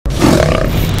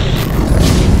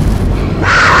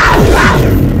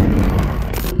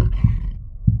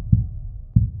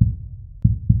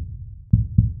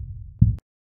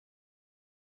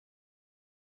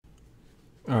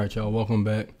All right, y'all, welcome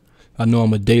back. I know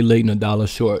I'm a day late and a dollar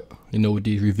short, with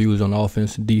these reviews on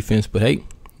offense and defense, but hey,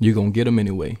 you're going to get them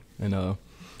anyway. And we're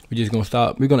just going to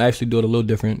stop. We're going to actually do it a little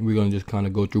different. We're going to just kind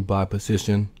of go through by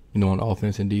position, on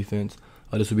offense and defense.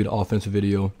 This will be the offensive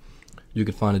video. You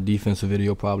can find a defensive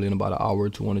video probably in about an hour or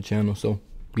two on the channel, so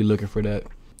be looking for that.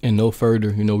 And no further,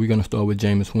 we're going to start with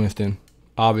Jameis Winston.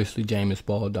 Obviously, Jameis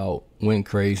balled out, went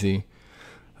crazy.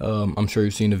 I'm sure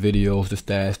you've seen the videos, the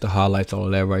stats, the highlights, all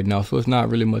of that right now. So it's not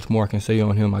really much more I can say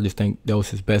on him. I just think that was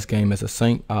his best game as a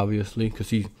Saint, obviously, because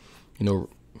he,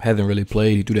 hasn't really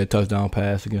played. He threw that touchdown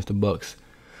pass against the Bucks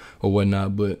or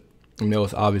whatnot. But that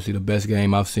was obviously the best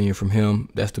game I've seen from him.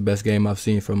 That's the best game I've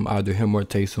seen from either him or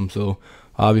Taysom. So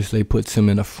obviously it puts him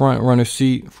in the front runner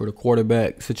seat for the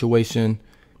quarterback situation,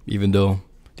 even though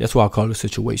that's why I call it a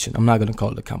situation. I'm not going to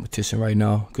call it a competition right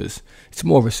now because it's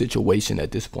more of a situation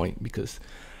at this point because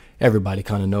everybody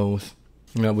kind of knows,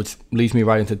 which leads me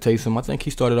right into Taysom. I think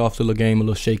he started off the game a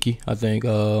little shaky. I think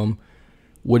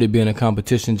with it being a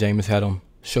competition, Jameis had him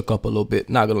shook up a little bit.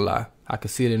 Not going to lie. I could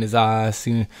see it in his eyes.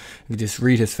 You could just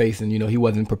read his face, and, he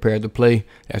wasn't prepared to play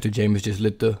after Jameis just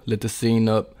lit the scene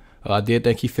up. I did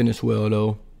think he finished well,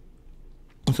 though.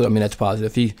 So, that's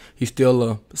positive. He's still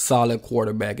a solid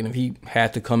quarterback, and if he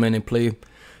had to come in and play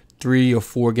 3 or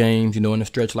 4 games, in a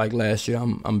stretch like last year,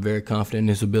 I'm very confident in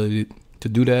his ability to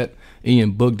do that.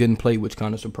 Ian Book didn't play, which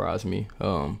kind of surprised me.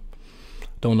 Don't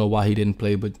know why he didn't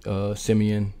play, but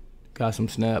Simeon got some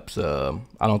snaps. I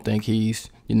don't think he's,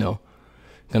 going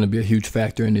to be a huge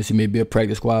factor in this. He may be a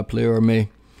practice squad player, or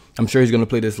I'm sure he's going to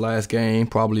play this last game,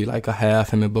 probably like a half.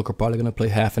 Him and Book are probably going to play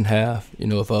half and half,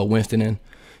 if Winston and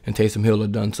Taysom Hill are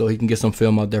done. So he can get some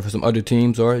film out there for some other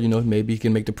teams, or, maybe he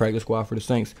can make the practice squad for the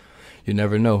Saints. You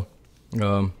never know.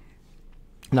 Now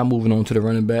moving on to the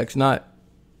running backs. Not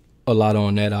a lot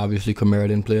on that. Obviously, Kamara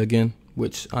didn't play again,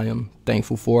 which I am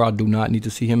thankful for. I do not need to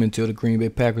see him until the Green Bay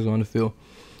Packers are on the field.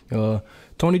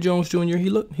 Tony Jones Jr., he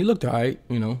looked all right,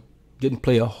 didn't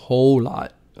play a whole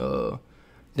lot. I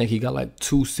think he got like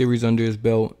 2 series under his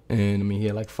belt, and he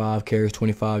had like 5 carries,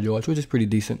 25 yards, which is pretty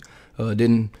decent.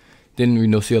 Didn't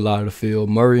see a lot of the field.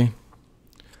 Murray,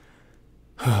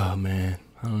 oh man,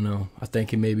 I don't know. I think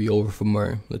he may be over for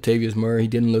Murray. Latavius Murray, he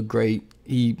didn't look great.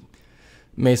 He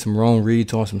made some wrong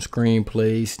reads on some screen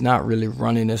plays, not really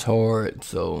running as hard.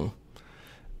 So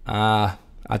I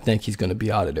think he's going to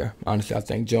be out of there. Honestly, I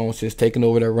think Jones is taking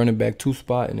over that running back 2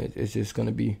 spot, and it's just going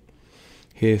to be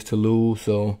his to lose.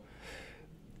 So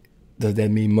does that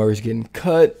mean Murray's getting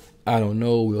cut? I don't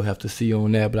know. We'll have to see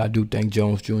on that. But I do think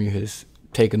Jones Jr. has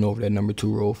taken over that number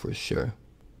 2 role for sure.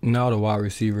 Now the wide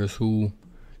receivers who,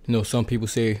 some people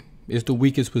say is the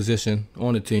weakest position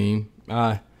on the team.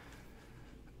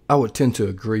 I would tend to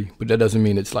agree, but that doesn't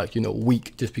mean it's like,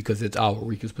 weak just because it's our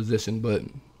weakest position. But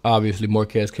obviously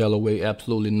Marquez, Callaway,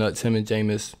 absolutely nuts. Him and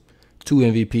Jameis, 2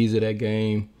 MVPs of that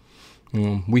game.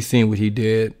 We seen what he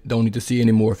did. Don't need to see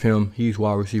any more of him. He's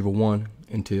wide receiver 1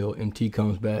 until MT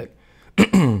comes back.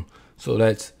 So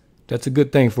that's a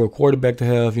good thing for a quarterback to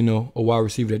have, a wide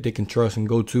receiver that they can trust and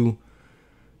go to.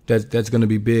 That's going to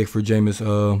be big for Jameis,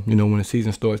 when the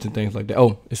season starts and things like that.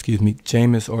 Oh, excuse me,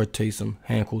 Jameis or Taysom,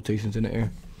 hand quotations in the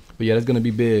air. But yeah, that's going to be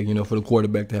big, for the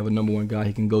quarterback to have a number 1 guy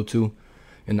he can go to,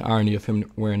 and the irony of him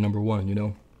wearing number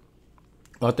 1,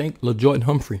 I think LaJordan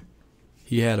Humphrey,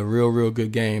 he had a real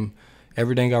good game.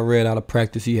 Everything I read out of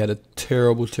practice, he had a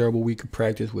terrible week of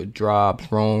practice with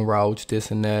drops, wrong routes,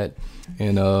 this and that.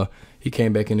 And he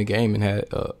came back in the game and had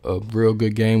a real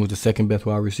good game, was the second best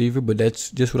wide receiver. But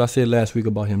that's just what I said last week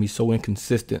about him. He's so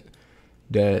inconsistent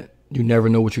that you never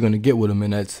know what you're going to get with him.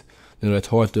 And that's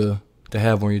hard to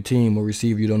have on your team. A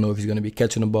receiver, you don't know if he's going to be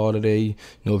catching the ball today,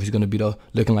 if he's going to be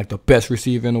looking like the best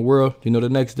receiver in the world, the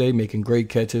next day, making great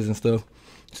catches and stuff.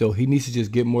 So he needs to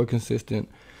just get more consistent,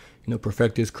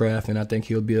 perfect his craft, and I think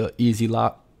he'll be an easy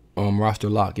roster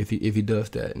lock if he does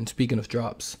that. And speaking of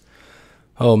drops,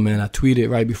 oh man, I tweeted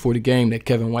right before the game that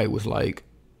Kevin White was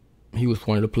he was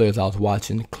one of the players I was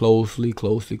watching closely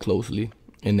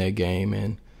in that game,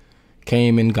 and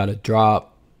came and got a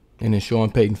drop, and in Sean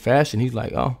Payton fashion, he's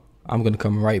like, oh, I'm going to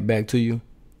come right back to you,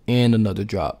 and another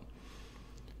drop.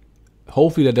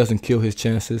 Hopefully that doesn't kill his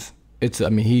chances.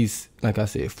 He's, like I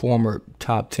said, former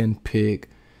top 10 pick,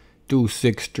 dude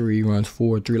 6'3", runs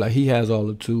 4'3". He has all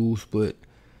the tools, but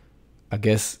I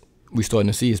guess we're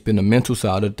starting to see it's been the mental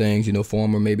side of things, for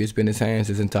him, or maybe it's been his hands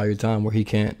his entire time where he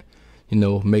can't,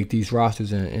 make these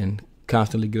rosters and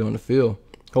constantly get on the field.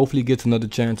 Hopefully he gets another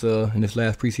chance in this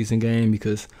last preseason game,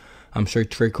 because I'm sure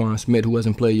Tre'Quan Smith, who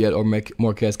hasn't played yet, or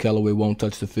Marquez Callaway won't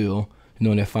touch the field,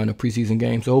 in that final preseason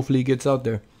game. So hopefully he gets out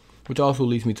there, which also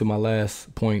leads me to my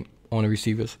last point on the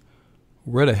receivers.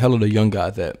 where the hell are the young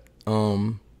guys at?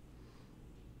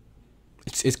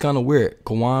 It's kind of weird.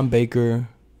 Kawan Baker,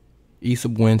 Issa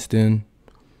Winston,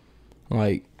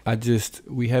 like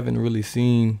we haven't really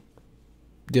seen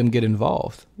them get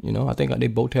involved. I think they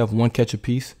both have one catch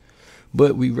apiece,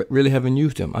 but we really haven't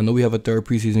used them. I know we have a third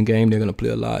preseason game. They're gonna play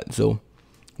a lot, so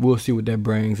we'll see what that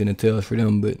brings and entails for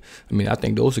them. But I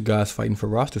think those are guys fighting for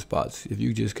roster spots. If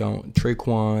you just count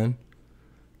Traquan,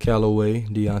 Callaway,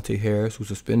 Deontay Harris, who's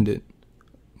suspended,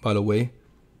 by the way,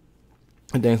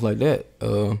 and things like that.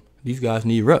 These guys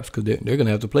need reps because they're going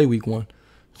to have to play week 1.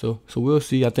 So we'll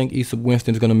see. I think Issa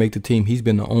Winston's going to make the team. He's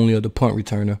been the only other punt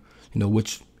returner,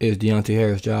 which is Deontay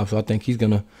Harris' job. So I think he's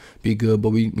going to be good. But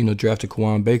we, drafted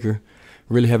Kawan Baker.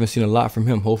 Really haven't seen a lot from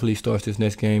him. Hopefully he starts this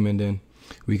next game, and then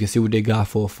we can see what they got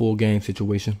for a full game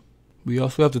situation. We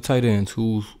also have the tight ends,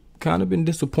 who's kind of been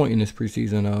disappointing this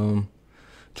preseason.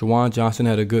 Jawan Johnson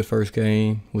had a good first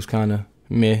game. Was kind of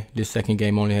meh. This second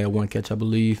game only had one catch, I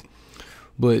believe.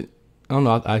 But I don't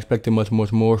know. I expected much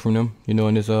more from them, in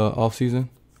this offseason,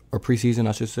 or preseason,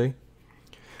 I should say.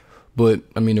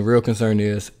 But, the real concern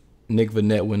is Nick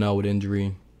Vannett went out with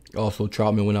injury. Also,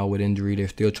 Troutman went out with injury. They're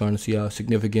still trying to see how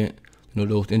significant,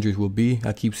 those injuries will be.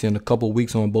 I keep seeing a couple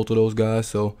weeks on both of those guys.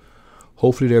 So,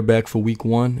 hopefully they're back for week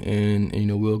 1,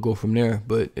 and we'll go from there.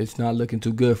 But it's not looking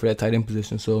too good for that tight end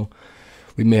position. So,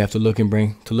 we may have to look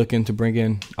into bring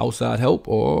in outside help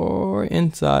or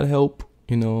inside help,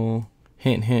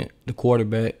 Hint, hint, the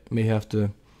quarterback may have to,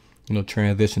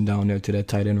 transition down there to that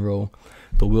tight end role.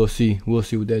 But we'll see. We'll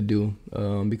see what that do.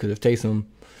 Because if Taysom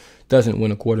doesn't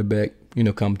win a quarterback,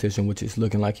 competition, which is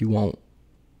looking like he won't,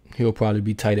 he'll probably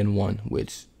be tight end 1,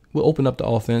 which will open up the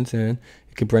offense and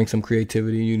it can bring some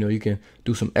creativity. You can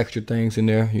do some extra things in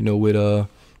there, with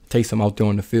Taysom out there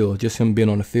on the field. Just him being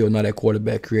on the field, now that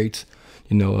quarterback creates,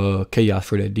 chaos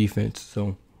for that defense.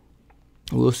 So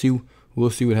we'll see. We'll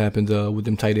see what happens with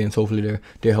them tight ends. Hopefully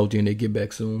they're healthy and they get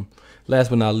back soon. Last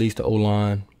but not least, the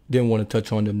O-line. Didn't want to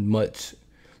touch on them much.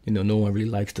 No one really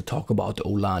likes to talk about the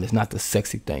O-line. It's not the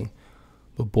sexy thing.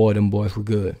 But boy, them boys were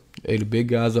good. Hey, the big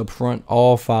guys up front,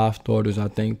 all 5 starters, I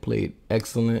think, played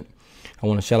excellent. I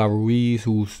want to shout out Ruiz,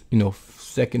 who's,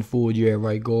 second full year at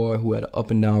right guard, who had an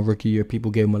up and down rookie year.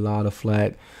 People gave him a lot of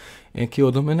flack and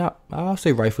killed him. And I'll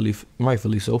say rightfully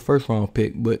so. First round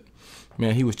pick, but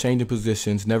man, he was changing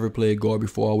positions, never played guard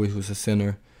before, always was a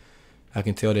center. I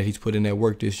can tell that he's put in that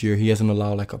work this year. He hasn't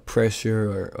allowed like a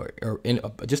pressure or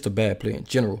just a bad play in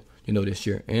general, this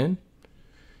year. And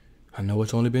I know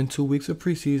it's only been 2 weeks of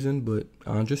preseason, but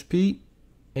Andres Pete,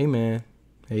 hey man,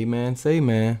 say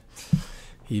man,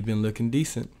 he's been looking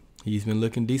decent.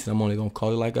 I'm only going to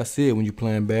call it like I said. When you're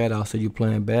playing bad, I'll say you're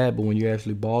playing bad. But when you're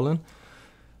actually balling,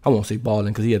 I won't say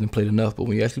balling because he hasn't played enough. But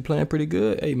when you're actually playing pretty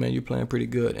good, hey man, you're playing pretty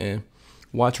good. And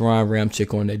watch Ryan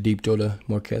Ramchick on that deep throw to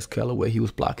Marquez Callaway. He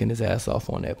was blocking his ass off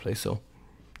on that play. So,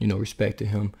 respect to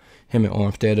him. Him and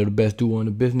Armstead are the best duo in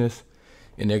the business,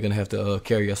 and they're gonna have to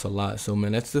carry us a lot. So,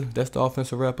 man, that's the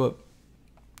offensive wrap up.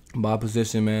 My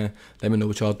position, man. Let me know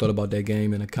what y'all thought about that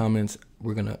game in the comments.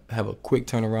 We're gonna have a quick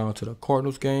turnaround to the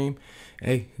Cardinals game.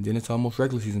 Hey, then it's almost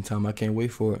regular season time. I can't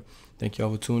wait for it. Thank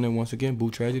y'all for tuning in once again.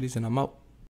 Boo Tragedies, and I'm out.